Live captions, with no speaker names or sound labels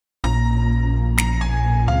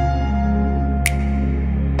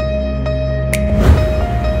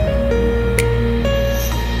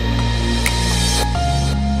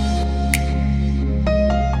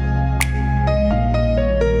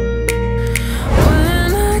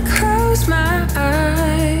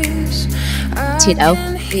too, though.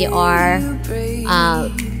 We are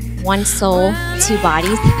one soul, two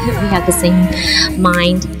bodies. We have the same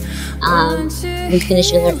mind. We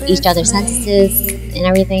finish each other's sentences and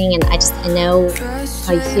everything, and I know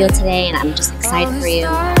how you feel today, and I'm just excited for you.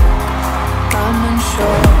 I'm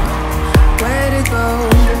unsure where to go.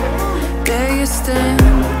 There you stand,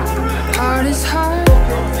 heart is hard.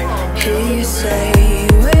 Hear you say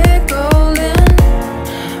we're golden,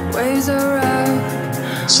 waves are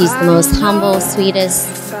out. She's the most humble, sweetest,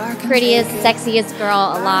 prettiest, sexiest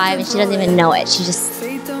girl alive, and she doesn't even know it.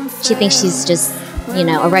 She thinks she's just, you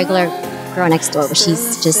know, a regular girl next door, but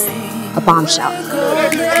she's just a bombshell.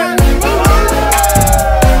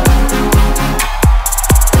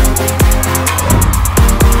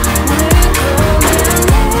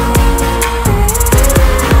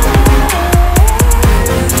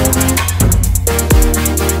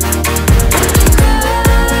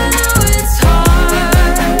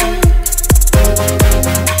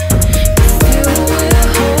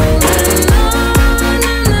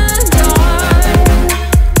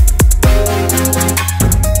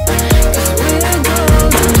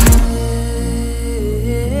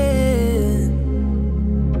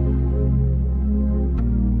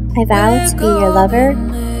 I vow to be your lover,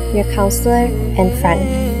 your counselor, and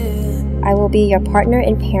friend. I will be your partner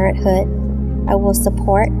in parenthood. I will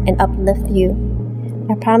support and uplift you.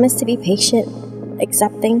 I promise to be patient,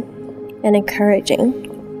 accepting, and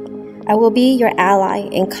encouraging. I will be your ally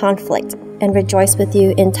in conflict and rejoice with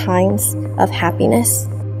you in times of happiness.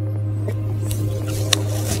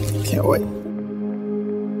 Can't wait.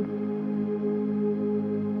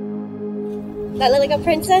 That look like a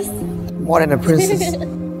princess? More than a princess.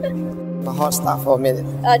 My heart stopped for a minute.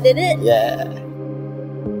 Oh, did it? Yeah.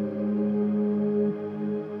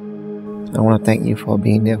 I want to thank you for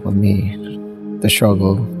being there for me. The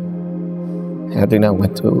struggle, everything I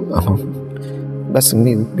went through. Blessing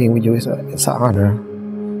me being with you is an honor.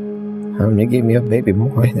 You gave me a baby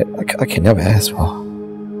boy that I can never ask for.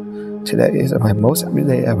 Today is my most happy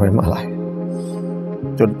day ever in my life.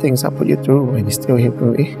 Through the things I put you through, and you're still here for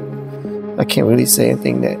me. I can't really say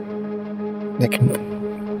anything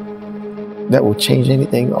that will change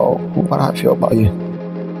anything or what I feel about you.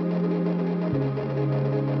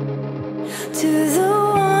 To the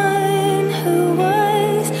one who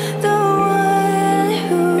was, the one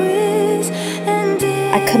who is, and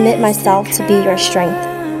I commit myself to be your strength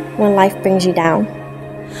when life brings you down.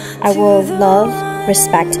 I will love,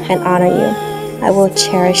 respect, and honor you. I will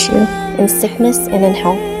cherish you in sickness and in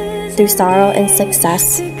health, through sorrow and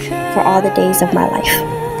success, for all the days of my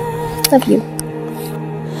life. Love you.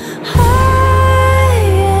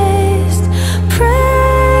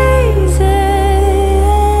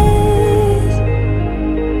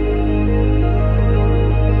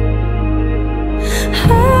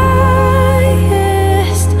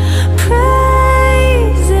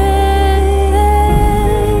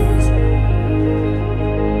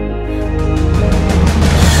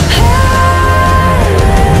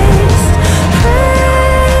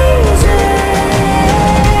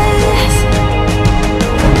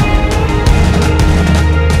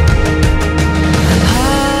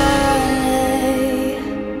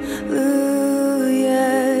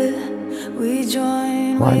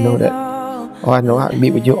 I know I'll be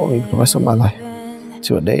with you only for the rest of my life.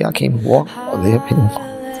 Till the day I can't walk or live anymore.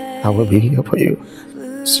 I will be here for you.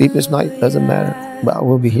 Sleepless night doesn't matter, but I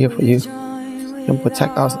will be here for you and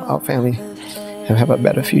protect our family and have a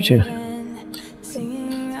better future.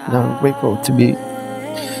 And I'm grateful to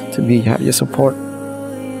have your support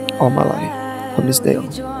all my life from this day on.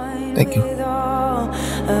 Thank you.